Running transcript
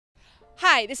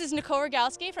Hi, this is Nicole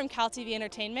Rogalski from CalTV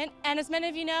Entertainment, and as many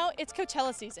of you know, it's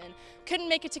Coachella season. Couldn't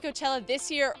make it to Coachella this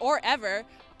year or ever.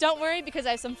 Don't worry, because I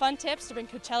have some fun tips to bring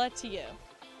Coachella to you.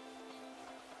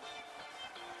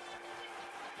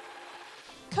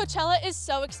 Coachella is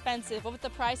so expensive, what with the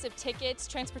price of tickets,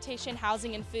 transportation,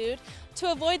 housing, and food.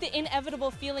 To avoid the inevitable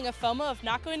feeling of FOMO of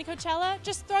not going to Coachella,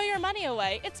 just throw your money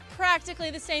away. It's practically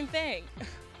the same thing.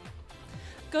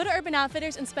 Go to Urban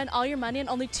Outfitters and spend all your money on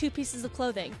only 2 pieces of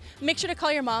clothing. Make sure to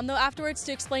call your mom though afterwards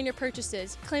to explain your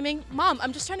purchases, claiming, "Mom,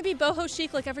 I'm just trying to be boho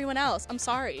chic like everyone else. I'm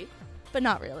sorry." But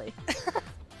not really.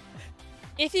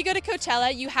 If you go to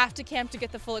Coachella, you have to camp to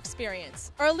get the full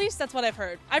experience. Or at least that's what I've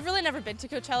heard. I've really never been to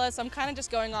Coachella, so I'm kind of just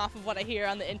going off of what I hear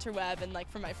on the interweb and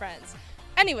from my friends.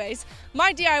 Anyways,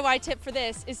 my DIY tip for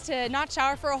this is to not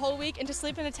shower for a whole week and to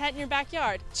sleep in a tent in your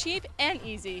backyard. Cheap and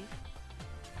easy.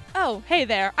 Oh, hey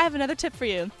there, I have another tip for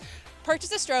you.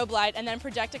 Purchase a strobe light and then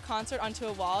project a concert onto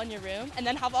a wall in your room and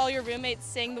then have all your roommates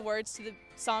sing the words to the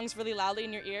songs really loudly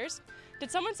in your ears.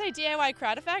 Did someone say DIY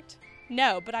crowd effect?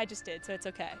 No, but I just did, so it's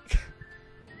okay.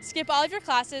 Skip all of your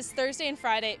classes Thursday and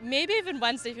Friday, maybe even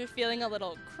Wednesday if you're feeling a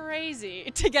little crazy,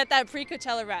 to get that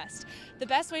pre-Coachella rest. The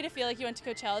best way to feel like you went to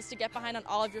Coachella is to get behind on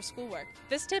all of your schoolwork.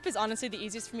 This tip is honestly the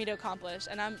easiest for me to accomplish,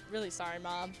 and I'm really sorry,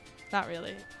 Mom. Not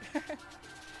really.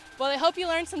 Well, I hope you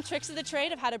learned some tricks of the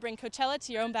trade of how to bring Coachella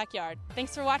to your own backyard.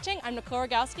 Thanks for watching. I'm Nicole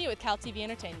Rogalski with CalTV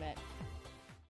Entertainment.